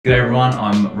G'day everyone,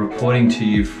 I'm reporting to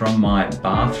you from my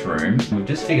bathroom. We've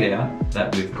just figured out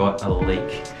that we've got a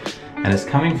leak and it's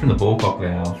coming from the Ballcock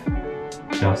valve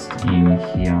just in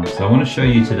here. So I want to show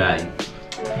you today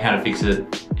how to fix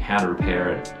it, how to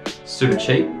repair it. Super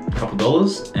cheap, a couple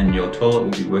dollars, and your toilet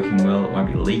will be working well, it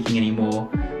won't be leaking anymore,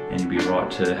 and you'll be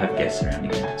right to have guests around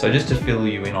again. So just to fill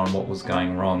you in on what was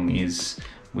going wrong is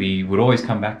we would always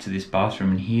come back to this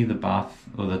bathroom and hear the bath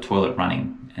or the toilet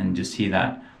running and just hear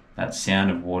that sound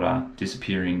of water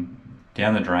disappearing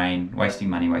down the drain, wasting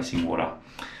money, wasting water.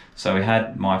 So we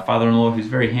had my father-in-law, who's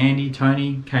very handy,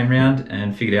 Tony, came round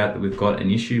and figured out that we've got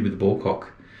an issue with the Ballcock.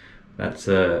 That's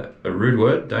a rude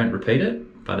word, don't repeat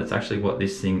it, but it's actually what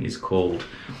this thing is called.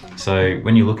 So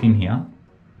when you look in here,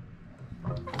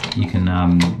 you can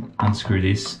unscrew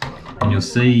this and you'll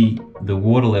see the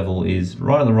water level is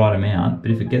right at the right amount, but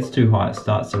if it gets too high, it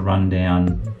starts to run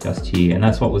down just here, and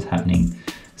that's what was happening.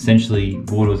 Essentially,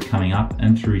 water was coming up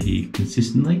and through here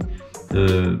consistently.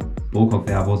 The Ballcock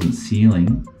valve wasn't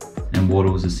sealing and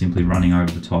water was just simply running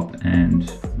over the top and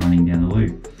running down the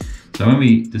loop. So when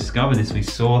we discovered this, we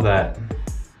saw that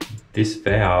this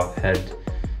valve had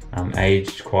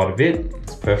aged quite a bit.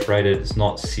 It's perforated, it's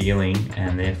not sealing,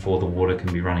 and therefore the water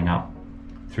can be running up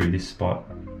through this spot.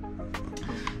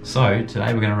 So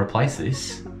today we're going to replace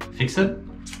this, fix it,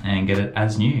 and get it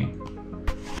as new.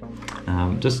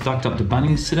 Just ducked up to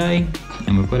Bunnings today,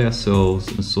 and we've got ourselves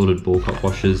assorted Ballcock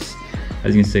washers.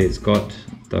 As you can see, it's got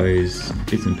those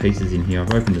bits and pieces in here.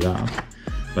 I've opened it up,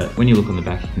 but when you look on the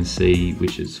back, you can see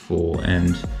which it's for,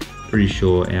 and pretty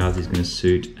sure ours is going to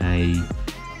suit a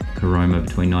Caroma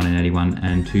between 1981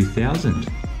 and 2000.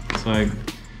 So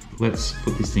let's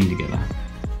put this thing together.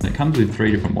 It comes with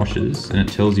 3 different washers, and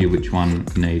it tells you which one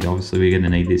you need. Obviously, we're going to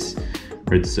need this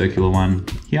red circular one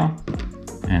here,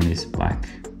 and this black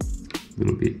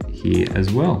little bit here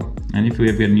as well. And if we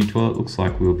ever get a new toilet, looks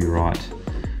like we'll be right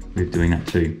with doing that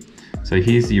too. So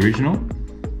here's the original.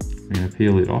 We're going to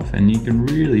peel it off, and you can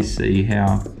really see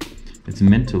how it's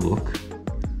meant to look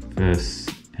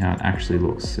versus how it actually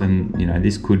looks. And you know,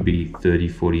 this could be 30,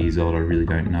 40 years old. I really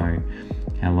don't know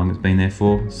how long it's been there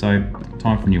for. So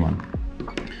time for a new one.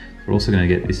 We're also going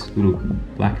to get this little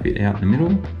black bit out in the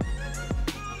middle.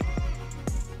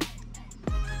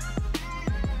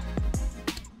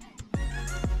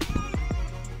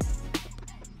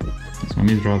 This one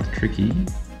is rather tricky.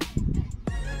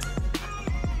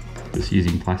 Just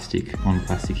using plastic on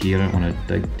plastic here. I don't want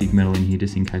to dig metal in here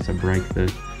just in case I break the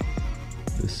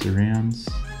surrounds.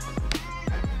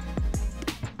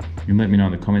 You can let me know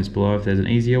in the comments below if there's an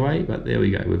easier way, but there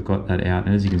we go, we've got that out,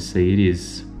 and as you can see, it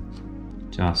is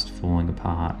just falling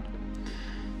apart.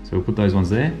 So we'll put those ones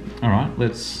there. All right,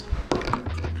 let's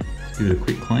give it a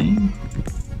quick clean.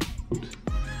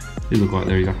 These look like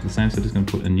they're exactly the same, so just going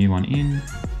to put a new one in.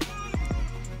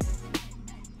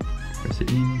 Press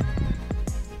it in.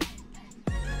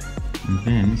 And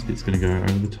then this bit's going to go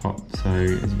over the top. So as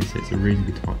you can see, it's a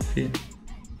reasonably tight fit.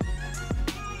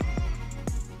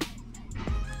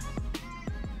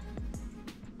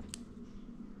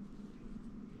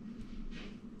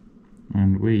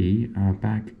 And we are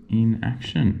back in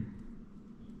action.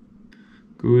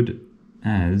 Good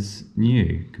as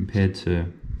new compared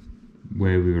to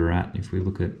where we were at. If we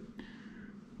look at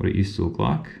what it used to look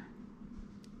like,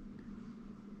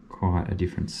 quite a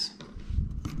difference.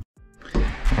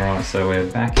 Alright, so we're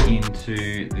back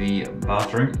into the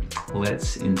bathroom.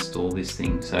 Let's install this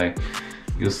thing. So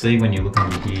you'll see when you look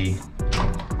under here,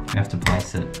 you have to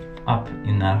place it up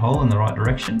in that hole in the right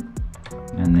direction,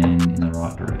 and then in the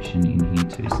right direction in here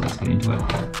too. So let's get into it.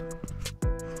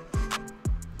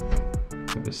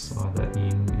 So just slide that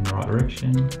in the right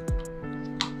direction.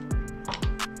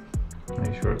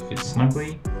 Make sure it fits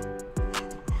snugly.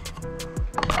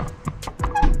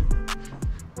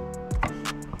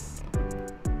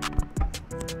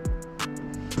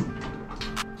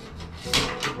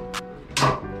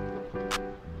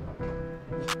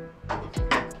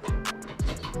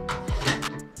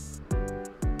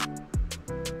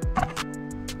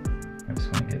 I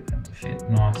just want to get them to fit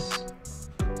nice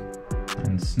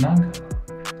and snug.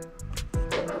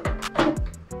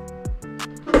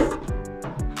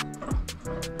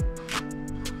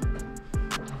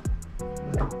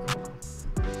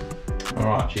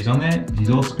 Alright, she's on there, she's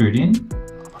all screwed in.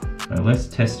 So let's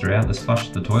test her out, let's flush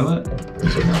the toilet.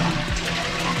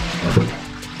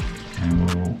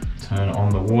 And we'll turn on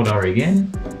the water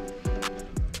again.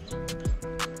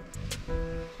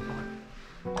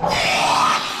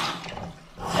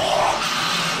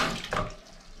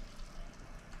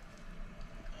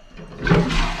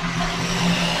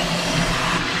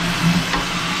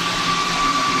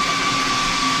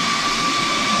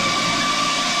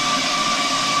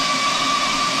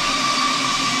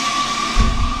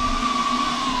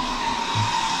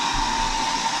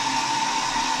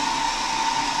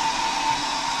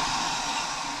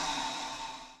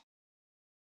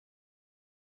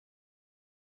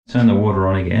 Turn the water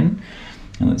on again,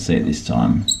 and let's see it this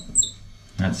time.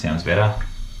 That sounds better.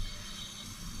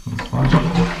 There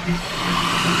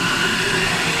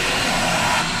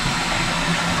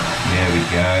we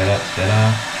go, that's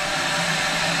better.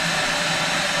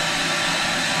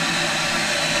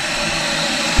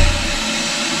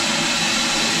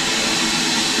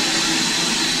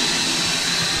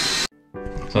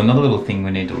 So another little thing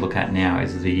we need to look at now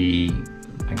is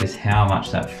I guess how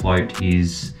much that float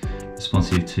is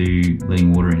responsive to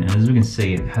letting water in. And as we can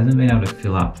see, it hasn't been able to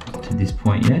fill up to this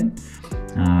point yet,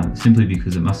 simply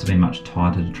because it must have been much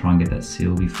tighter to try and get that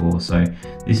seal before. So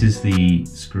this is the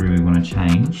screw we want to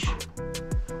change.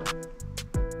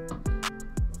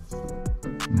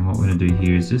 And what we're going to do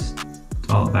here is just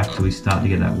dial it back till we start to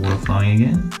get that water flowing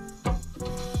again.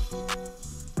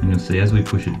 And you'll see as we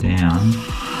push it down,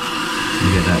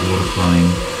 we get that water flowing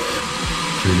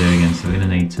through there again. So we're going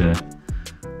to need to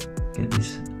get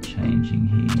this changing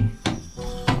here.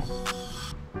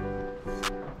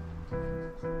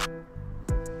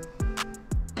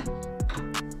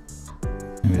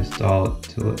 And we just dial it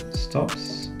till it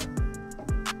stops.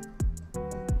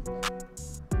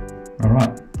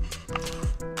 Alright,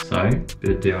 so bit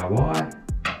of DIY.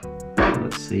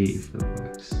 Let's see if it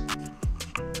works.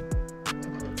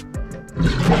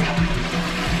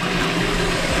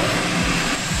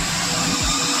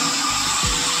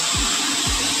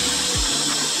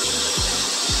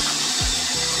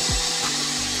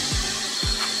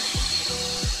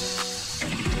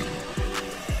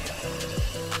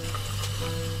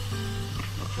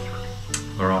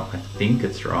 Alright, I think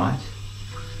it's right,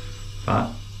 but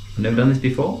I've never done this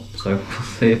before, so we'll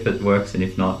see if it works, and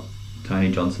if not,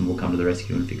 Tony Johnson will come to the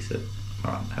rescue and fix it.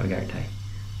 Alright, have a great day.